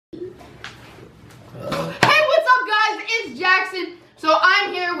Hey, what's up, guys? It's Jackson. So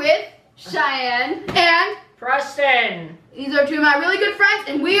I'm here with Cheyenne and Preston. These are two of my really good friends,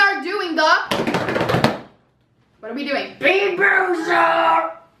 and we are doing the. What are we doing?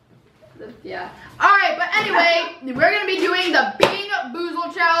 Boozle. Yeah. Alright, but anyway, we're gonna be doing the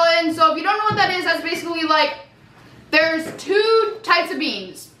Boozle challenge. So if you don't know what that is, that's basically like there's two types of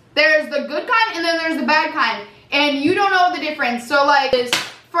beans. There's the good kind and then there's the bad kind. And you don't know the difference. So like this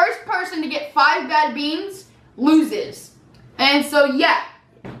first person to get 5 bad beans loses. And so yeah.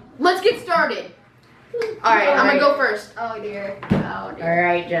 Let's get started. Alright, I'm gonna go first. Oh dear. Oh dear.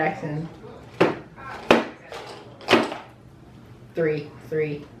 Alright, Jackson. 3.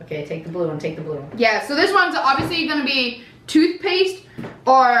 Okay, take the blue one, take the blue one. Yeah, so this one's obviously gonna be toothpaste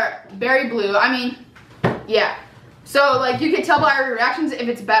or berry blue. I mean, yeah. So like you can tell by our reactions if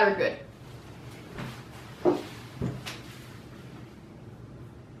it's bad or good.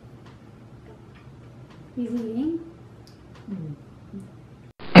 He's eating.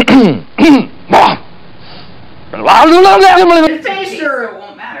 Toothpaste or it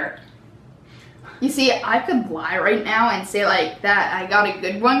won't matter. You see, I could lie right now and say like that I got a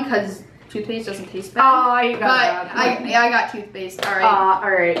good one because toothpaste doesn't taste bad. Oh, you got but that. I got toothpaste. All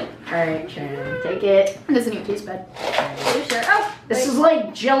right. Alright, Shannon, take it. It doesn't even taste bad. Are you sure? Oh, This is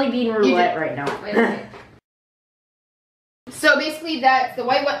like jelly bean roulette right now. wait. So basically, that's the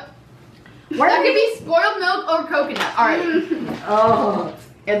white one. Why That are could we- be spoiled milk or coconut. All right. Oh.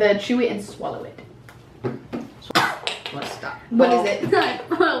 And then chew it and swallow it. Let's stop. What is it?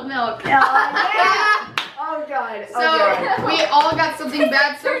 Boiled milk. Yeah. Oh god. So we all got something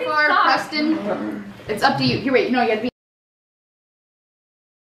bad so far. Stop. Preston, it's up to you. Here, wait. You gotta be.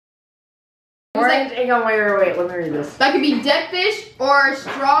 Orange, hang on, wait, let me read this. That could be dead fish or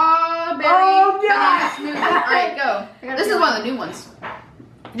strawberry Oh, banana God. smoothie. All right, go. This is one of the new ones.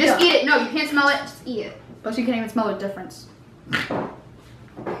 Just eat it. No, you can't smell it. Just eat it. Plus, you can't even smell the difference.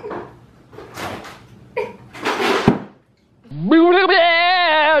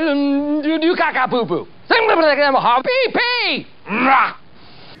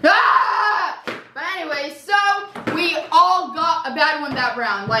 Ah! But anyway, so we all got a bad one that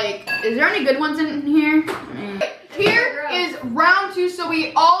round. Like, is there any good ones in here? Here is round 2, so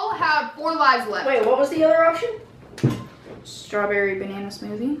we all have 4 lives left. Wait, what was the other option? Strawberry banana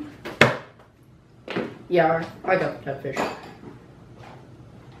smoothie. Yeah, I got that fish.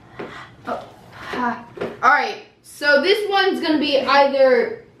 Oh. All right, so this one's gonna be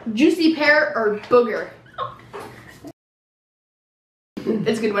either juicy pear or booger.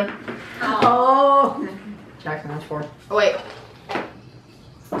 It's a good one. Oh. Jackson, that's 4. Oh wait.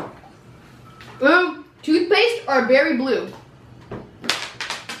 Ooh, toothpaste or berry blue?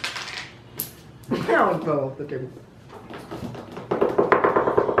 That was both. Okay.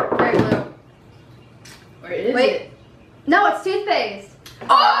 Berry blue. Where is Wait. it? No, it's toothpaste. Oh!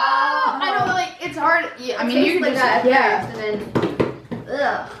 I know, but like it's hard. Yeah, I mean you can like just that. yeah. And then,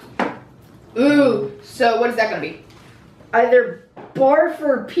 ugh. Ooh, so what is that gonna be? Either barf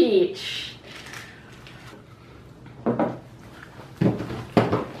or peach.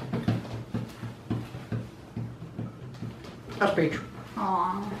 That's peach.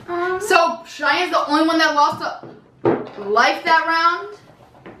 Aww. So Cheyenne's the only one that lost a life that round.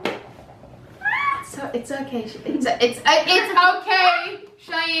 So it's okay. It's okay,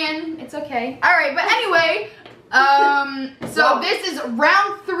 Cheyenne. It's okay. All right, but anyway, so this is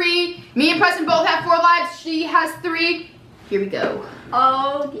round 3. Me and Preston both have 4 lives. She has 3. Here we go.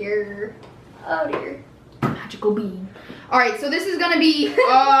 Oh dear. Oh dear. Magical bean. All right, so this is gonna be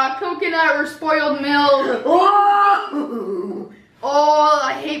coconut or spoiled milk. Whoa! Oh,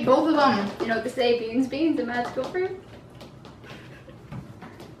 I hate both of them. You know what they say? Beans, a magical fruit.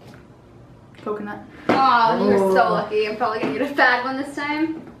 Coconut. Oh, you were so Oh. lucky. I'm probably gonna get a bad one this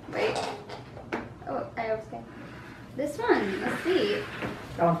time. Wait. Oh, I hope so. This one. Let's see.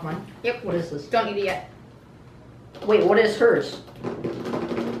 That one's mine. Yep. What is this? Don't eat it yet. Wait, what is hers?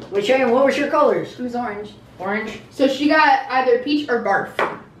 Wait, Cheyenne, what was your colors? It was orange. Orange? So she got either peach or barf.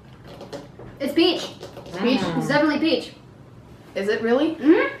 It's peach. Peach? It's definitely peach. Is it really?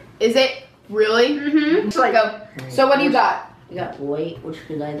 Mm-hmm. Is it really? Mm-hmm. Let's go. So what do you got? You got white, which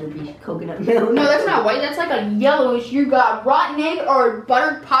could either be coconut milk. No, that's not white. That's like a yellowish. You got rotten egg or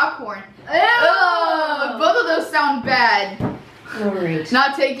buttered popcorn. Oh, both of those sound bad. Alright.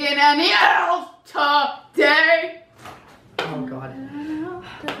 Not taking any else today. Oh god.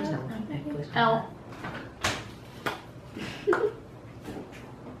 Please not rotten egg, please not. L.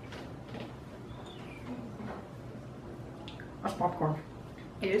 That's popcorn.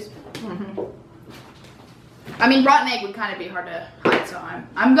 It is. Mm-hmm. I mean, rotten egg would kind of be hard to hide.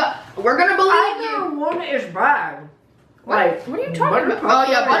 so we're gonna believe you. Either one is bad. What? Like, What are you talking about?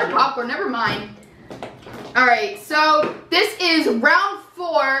 Oh yeah, butter popcorn. Never mind. All right, so this is round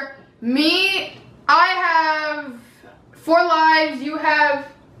 4. I have 4 lives. You have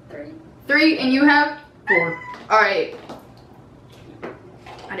 3, and you have 4. All right.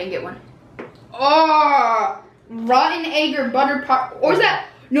 I didn't get one. Oh, rotten egg or butter pop. Or is that?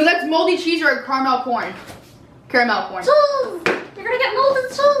 No, that's moldy cheese or caramel corn. Caramel corn. Jules! You're gonna get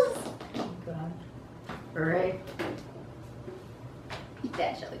molded, Jules! Alright. Eat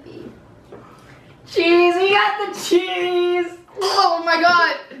that jelly bean. Cheese, you got the cheese! Oh my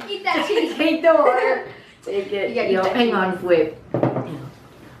god. Eat that cheese. Take the water. Take it. You gotta eat Yo, that hang cheese. on, wait.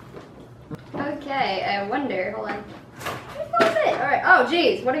 Okay, I wonder. Hold on. What was it? Alright. Oh,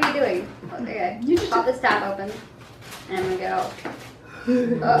 geez. What are you doing? Okay. You just pop this tab open. And I'm gonna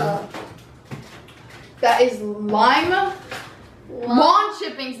go. Uh-oh. That is lime. Lawn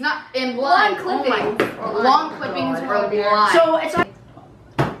chippings, not in lime. Lawn clippings. Oh my. Lawn clippings or lime. So it's like,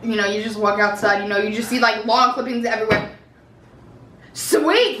 you know, you just walk outside, you know, you just see like lawn clippings everywhere.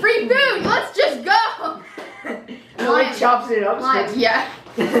 Sweet, free food, let's just go. no, it chops it up. Lime. so- Yeah.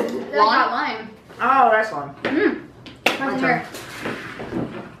 I got lime. Oh, that's one. Mmm. My What's turn. here?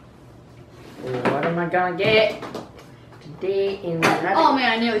 What am I gonna get today in the magic? Oh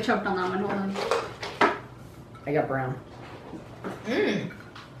man, I nearly choked on that one. Hold on. I got brown. Mm.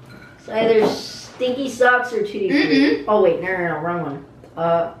 It's either stinky socks or Tutti Frutti. Oh wait, no, wrong one.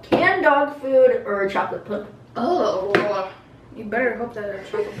 Canned dog food or chocolate pudding. Oh, you better hope that it's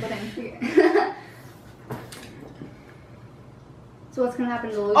chocolate pudding. So what's gonna happen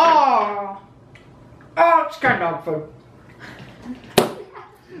to the loser? Oh, It's canned dog food.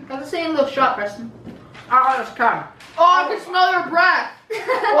 that's the same little shot, Preston. Oh, it's canned. Oh, I can smell your breath.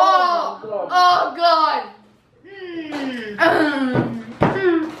 Oh, oh God.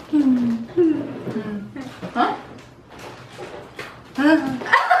 Huh?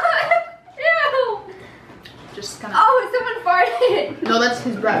 Ew! Just kind of. Oh, someone farted. No, that's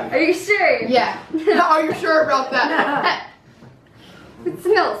his breath. Are you sure? Yeah. Are you sure about that? It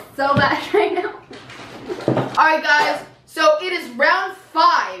smells so bad right now. Alright guys, so it is round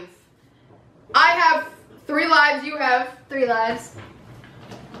 5. I have 3 lives, you have 3 lives.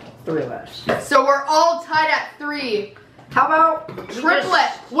 3 left. so we're all tied at 3. How about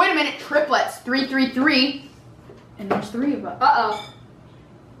Triplets. Wait a minute, triplets. 3, 3, 3. And there's 3 of us. Uh-oh.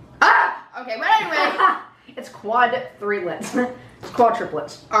 Ah! Okay, but anyway. It's quad 3lets. It's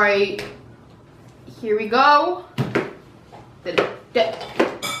quadruplets. Alright. Here we go.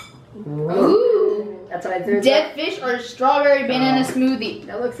 Ooh. That's what I threw. Dead fish or strawberry banana smoothie.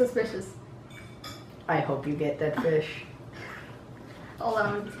 That looks suspicious. I hope you get that fish. Hold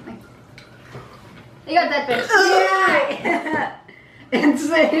on. You got that fish. Yeah!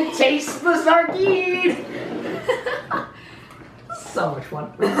 It tastes the sardine. So much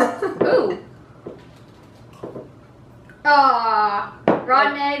fun. Ooh. Ah,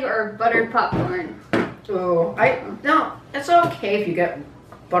 rotten egg or buttered popcorn? Oh, no. It's okay if you get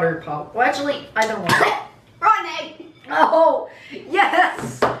buttered pop. Well, actually, I don't want it. Rotten egg. Oh,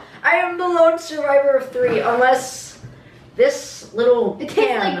 yes! I am the lone survivor of 3, unless this little It tastes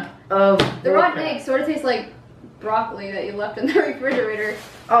can like of The rotten bullcrap. egg sort of tastes like broccoli that you left in the refrigerator.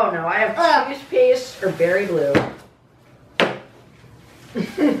 Oh no, I have toothpaste or berry glue.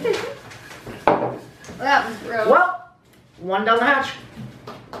 That was gross. Well, one down the hatch.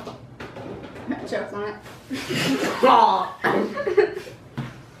 Jokes on it. Aw.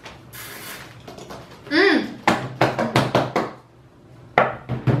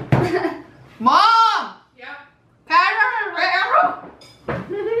 Mom! Yeah, Can I have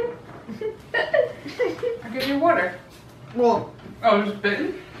I'll give you water. Well, Oh, just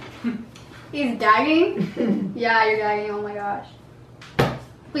bitten? He's gagging? Yeah, you're gagging. Oh my gosh.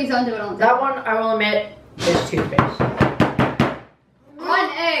 Please don't do it on the That one, I will admit, is toothpaste.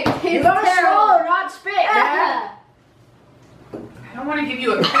 Rotten egg. You Tastes gotta terrible. swallow, not spit, man. I don't want to give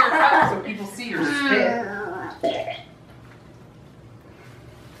you a clear cup so people see your spit.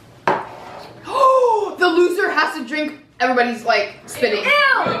 oh, the loser has to drink everybody's like spitting.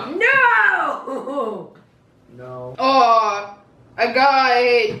 Ew! No! No. Oh, I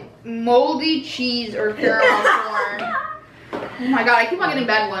got moldy cheese or caramel corn. Oh my god, I keep on getting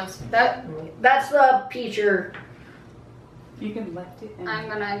bad ones. That's the peacher. You can lift it and I'm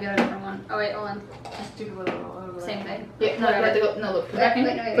gonna get a different one. Oh wait, hold on. just do a little. Same thing. Yeah, no, you have to go. No, look. Put that in.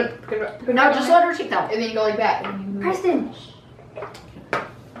 Wait, no, wait. Put it up. No, just let her take that one. And then you go like that. And then you move it. Preston.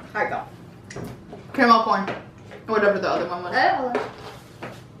 Alright, go. Caramel corn. Whatever the other one was. Hold on.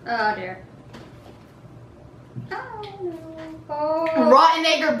 Oh dear. Oh no. Oh. Rotten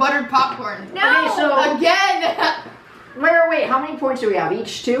egg or buttered popcorn. No. Okay, so Again. wait. How many points do we have?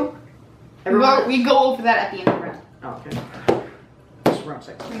 Each 2? Everyone? We go over that at the end of the round. Oh, okay. Just round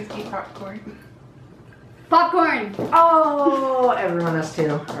 6. Please eat popcorn. Popcorn. Oh, everyone has 2.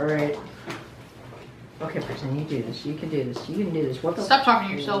 All right. Okay, person, you do this. You can do this. You can do this. What the? Stop talking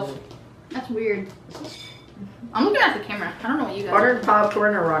to yourself. That's weird. I'm looking at the camera. I don't know what you guys. Buttered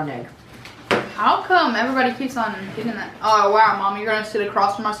popcorn or rotten egg? How come everybody keeps on getting that? Oh wow, Mom, you're gonna sit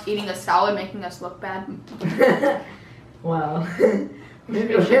across from us eating a salad, making us look bad. Wow.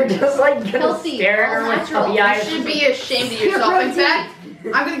 You're just like gonna Healthy, stare at all her with natural. puppy You eyes. should be ashamed of yourself. In fact,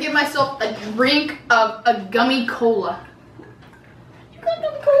 I'm gonna give myself a drink of a gummy cola. You got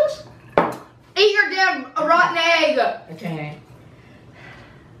gummy colas? Eat your damn rotten egg! Okay.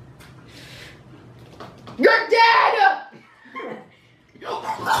 You're dead!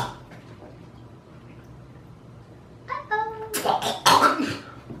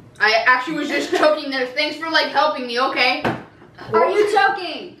 I actually was just choking there. Thanks for like helping me, okay? Are you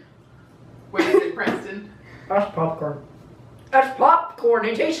choking? What is it, Preston? That's popcorn. That's popcorn.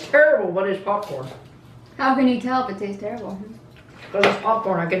 It tastes terrible, but it's popcorn. How can you tell if it tastes terrible? Because it's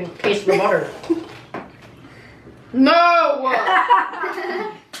popcorn, I can taste the butter. No! What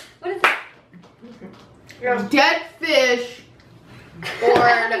is it? Dead fish I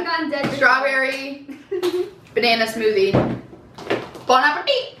haven't or gone dead. before. strawberry banana smoothie. Bon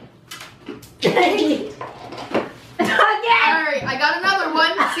appetit! Again. Alright, I got another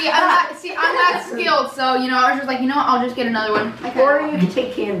one. I'm not skilled, so you know, I was just like, you know what, I'll just get another one. Or you can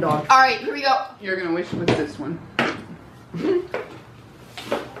take canned dog. Alright, here we go. You're gonna wish it was this one.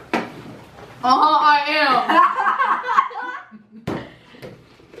 I am.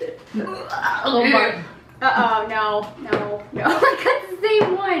 Oh my. Uh-oh, no. I got the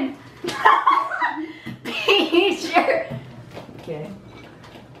same one. Sure. Okay.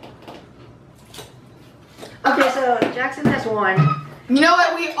 Okay, so Jackson has 1. You know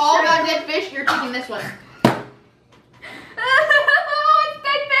what, we all got dead fish, you're taking this one. Oh, it's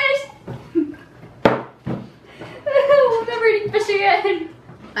dead fish. We'll never eat fish again.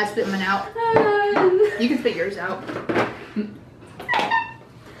 I spit mine out. You can spit yours out.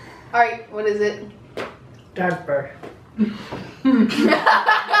 Alright, what is it? Diaper.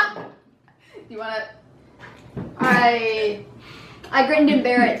 You wanna... I grinned and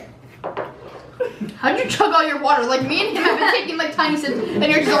bear it. How'd you chug all your water? Like me and him have been taking like tiny sips and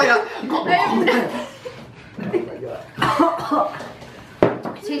you're just like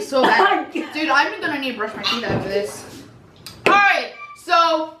it tastes so bad. Dude, I'm gonna need to brush my teeth after this. Alright,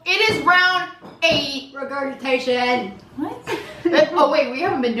 so it is round 8. Regurgitation. What? Oh wait, we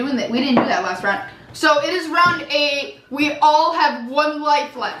haven't been doing that. We didn't do that last round. So it is round 8. We all have 1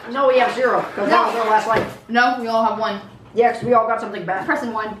 life left. No, we have 0, because that was our last life. No, we all have 1. Yeah, because we all got something bad.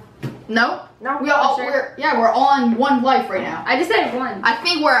 Pressing 1. No? No, We all sure. we're all on 1 life right now. I just said 1. I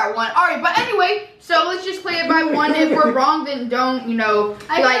think we're at 1. Alright, but anyway, so let's just play it by 1. If we're wrong, then don't, you know,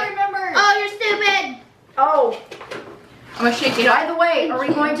 I be can't like, remember. oh, you're stupid. Oh, I'm gonna shake it by up. the way, are we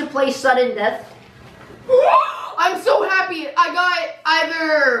going to play sudden death? I'm so happy. I got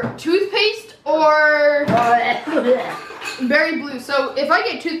either toothpaste or berry blue. So if I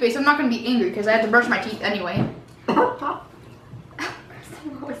get toothpaste, I'm not gonna be angry because I have to brush my teeth anyway. What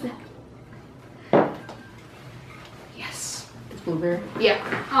was that? Yes. It's blueberry. Yeah.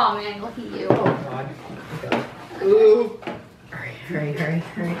 Oh man, lucky you. Oh god. Okay. Ooh. Hurry.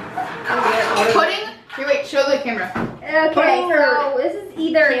 Pudding? Here, wait. Show the camera. Okay, Pudding so or this is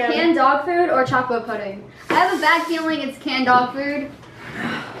either canned- canned dog food or chocolate pudding. I have a bad feeling it's canned dog food.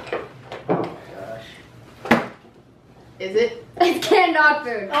 Oh gosh. Is it? It's canned dog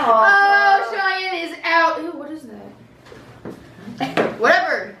food. Oh, Cheyenne is out. Ew, what is that?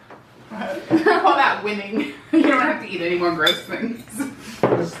 Whatever. We call that winning. You don't have to eat any more gross things.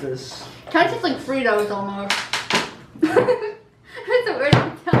 What is this? Kind of tastes like Fritos almost. That's a weird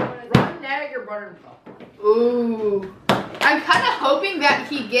one to tell what it is. Rotten egg or buttered popcorn? Ooh. I'm kind of hoping that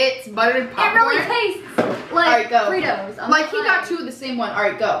he gets buttered It popcorn. really tastes like Alright, go. Fritos. I'm Like he fine. got 2 of the same one.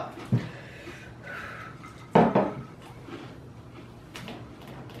 Alright, go.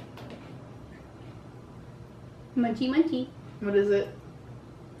 Munchy. What is it?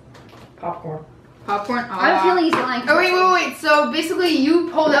 Popcorn. Popcorn? I have a feeling he's lying. Oh, wait. So basically you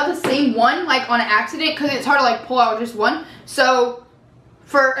pulled out the same one, like on accident, because it's hard to like pull out just one. So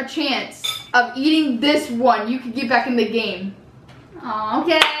for a chance of eating this one, you could get back in the game. Oh,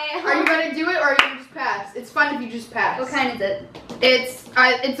 okay. Are you going to do it or are you going to just pass? It's fine if you just pass. What kind is it? It's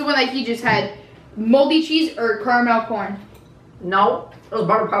the one that he just had. Moldy cheese or caramel corn. No, it was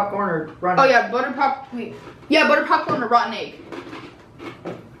butter popcorn or rotten. Oh yeah, butter pop. Wait. Yeah, butter popcorn or rotten egg.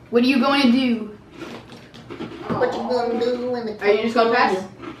 What are you going to do? What you gonna do when the Are you just gonna pass?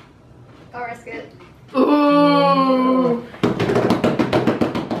 I'll risk it. Ooh.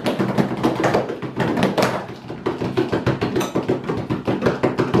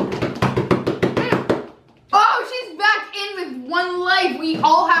 Oh, she's back in with 1 life. We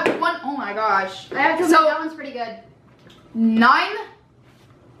all have 1. Oh my gosh. I have to admit, that one's pretty good. 9.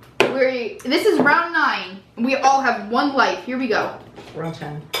 This is round 9. We all have 1 life. Here we go. Round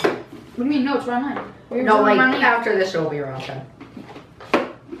 10. What do you mean? No, it's round 9. No, like after this it'll be round 10.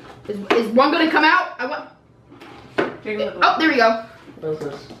 Is one gonna come out? I want. Oh, there we go. What is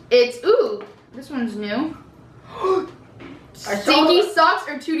this? It's this one's new. Stinky socks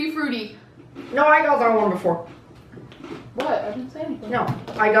or Tutti Frutti? No, I got that one before. What? I didn't say anything. No,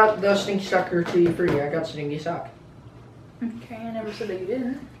 I got the stinky sock or tutti frutti. I got stinky sock. Okay, I never said that you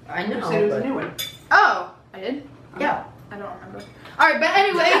didn't. I know. You said it was a new one. Oh, I did. Yeah. I don't remember. All right, but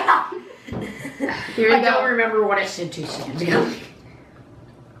anyway, here we I don't go. remember what I said 2 seconds ago.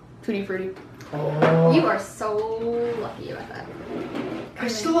 Tutti Frutti. Oh. You are so lucky about that. I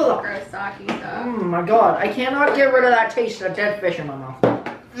still love. Gross socky stuff. Oh my god, I cannot get rid of that taste of dead fish in my mouth.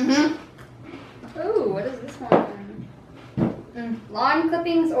 Ooh, what is this one? Lawn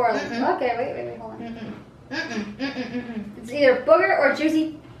clippings or Mm-mm. okay, wait, hold on. It's either booger or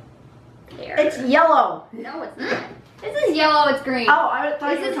juicy pear. It's yellow. No, it's not. This is yellow. It's green. Oh, I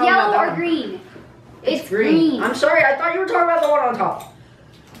thought you This were is talking about yellow that or one. green. It's green. I'm sorry, I thought you were talking about the one on top.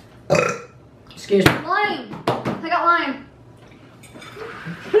 Excuse me. Lime. I got lime.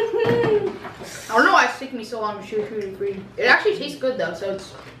 I don't know why it's taking me so long to shoot Tutti Frutti. It actually tastes good though, so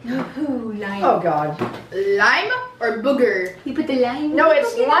it's. Ooh, lime. Oh god. Lime or booger? You put the lime. No, in the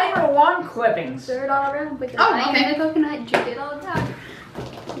it's coconut. lime or lawn clippings. Stir it all around. Put the Oh, lime okay. in the coconut. Drink it all down.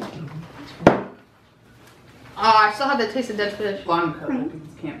 I still have the taste of dead fish. Blonde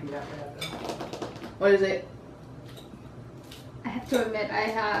clippings can't be that bad though. What is it? I have to admit, I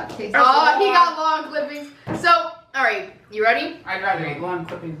have tasted. Oh, he got long clippings. So, all right, you ready? I'd rather eat blonde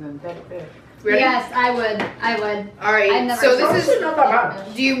clippings than dead fish. Ready? Yes, I would. I would. All right. I've never So tasted this This is is. not that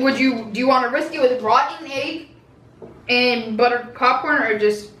bad. Do you want to risk it with rotten egg and buttered popcorn, or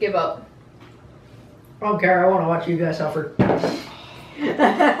just give up? I don't care, I want to watch you guys suffer. You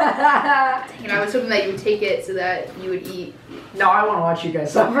know, I was hoping that you would take it so that you would eat. No, I want to watch you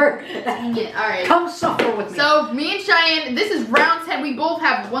guys suffer. Dang it. All right. Come suffer with me. So me and Cheyenne, this is round 10. We both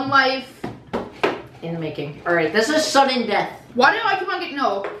have 1 life. In the making. Alright, this is sudden death. Why do I keep on getting?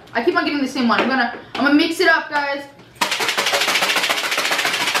 No, I keep on getting the same one. I'm gonna mix it up, guys.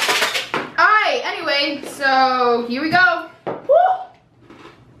 All right. Anyway, so here we go. Woo!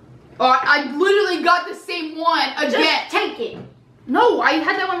 Oh, I literally got the same one again. Just take it. No, I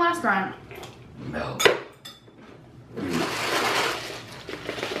had that one last round. No.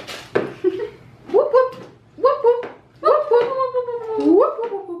 Whoop whoop whoop whoop whoop whoop whoop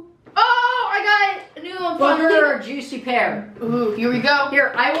whoop whoop. Oh, I got a new one. Booger or juicy pear. Ooh, here we go.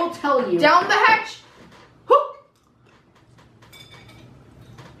 Here, I will tell you. Down the hatch. Whoop.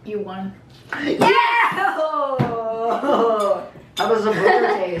 You won. Yeah! How does a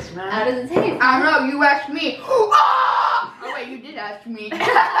booger taste, man? How does it taste? I don't know. You asked me. Ah! Oh wait, you did ask me. Preston,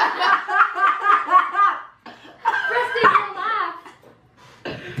 you laugh.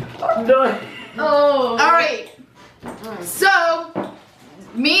 No. Oh. All right. So,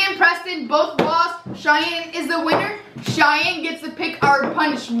 me and Preston both lost. Cheyenne is the winner. Cheyenne gets to pick our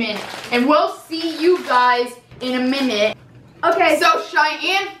punishment, and we'll see you guys in a minute. Okay. So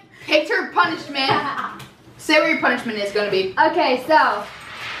Cheyenne picked her punishment. Say what your punishment is gonna be. Okay, so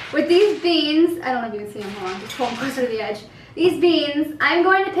with these beans, I don't know if you can see them. Hold on, just pull them closer to the edge. These beans, I'm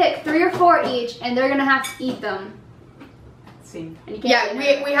going to pick 3 or 4 each, and they're gonna have to eat them. See. And you Yeah,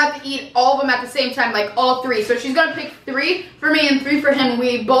 can't we have to eat all of them at the same time, like all 3. So she's gonna pick 3 for me and 3 for him.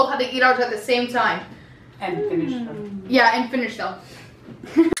 We both have to eat ours at the same time. And finish them. Yeah, and finish them.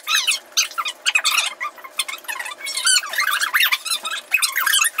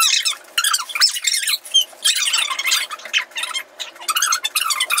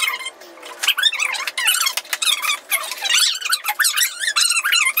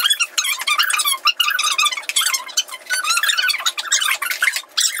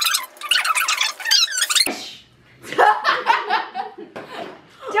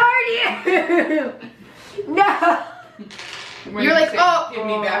 Darn you! No! When You're you like, say, oh. give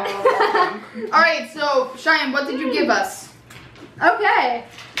me back. All right, so Cheyenne, what did you give us? Okay,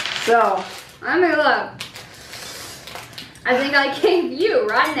 So, I'm gonna look. I think I gave you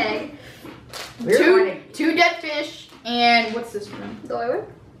rotten egg. we're going 2 dead fish, And what's this one? Dollar.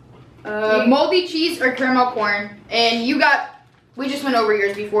 Moldy cheese or caramel corn. And you got, we just went over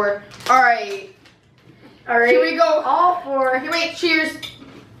yours before. All right. Here we go. All four. Here, wait, cheers.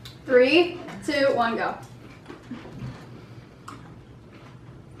 3, 2, 1, go.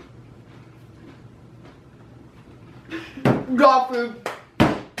 Dog food.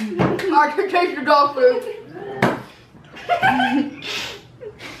 I can taste the dog food.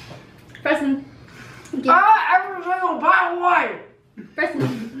 Preston. Every single bottle of water. Preston.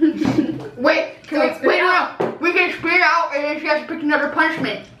 Wait, no. We can spit it out and then she has to pick another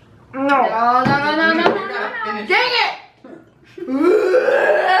punishment. No. No. Dang it!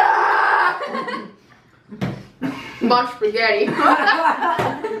 Much spaghetti.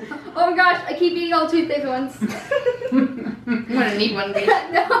 Oh my gosh, I keep eating all the toothpaste ones. I'm gonna need one of these.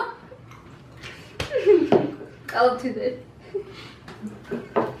 No. I love toothpaste.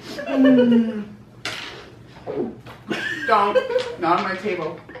 Don't. Not on my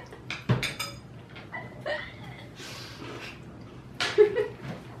table.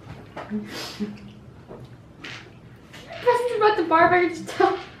 Preston's about to barf, I can just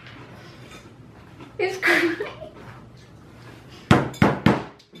tell. He's crying.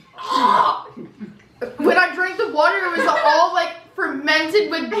 When I drank the water, it was all like fermented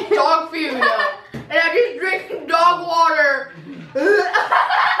with dog food. And I just drank dog water.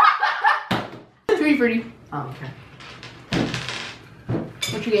 Tutti frutti. Oh, okay.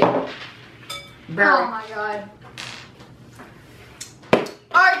 What you get? Oh my god.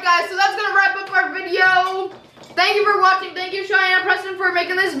 Alright guys, so that's gonna wrap up our video. Thank you for watching. Thank you, Cheyenne and Preston, for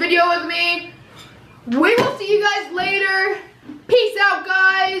making this video with me. We will see you guys later. Peace out,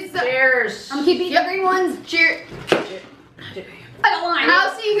 guys. Cheers. I'm keeping the green ones. Cheers. I got one.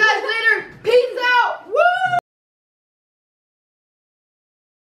 I'll see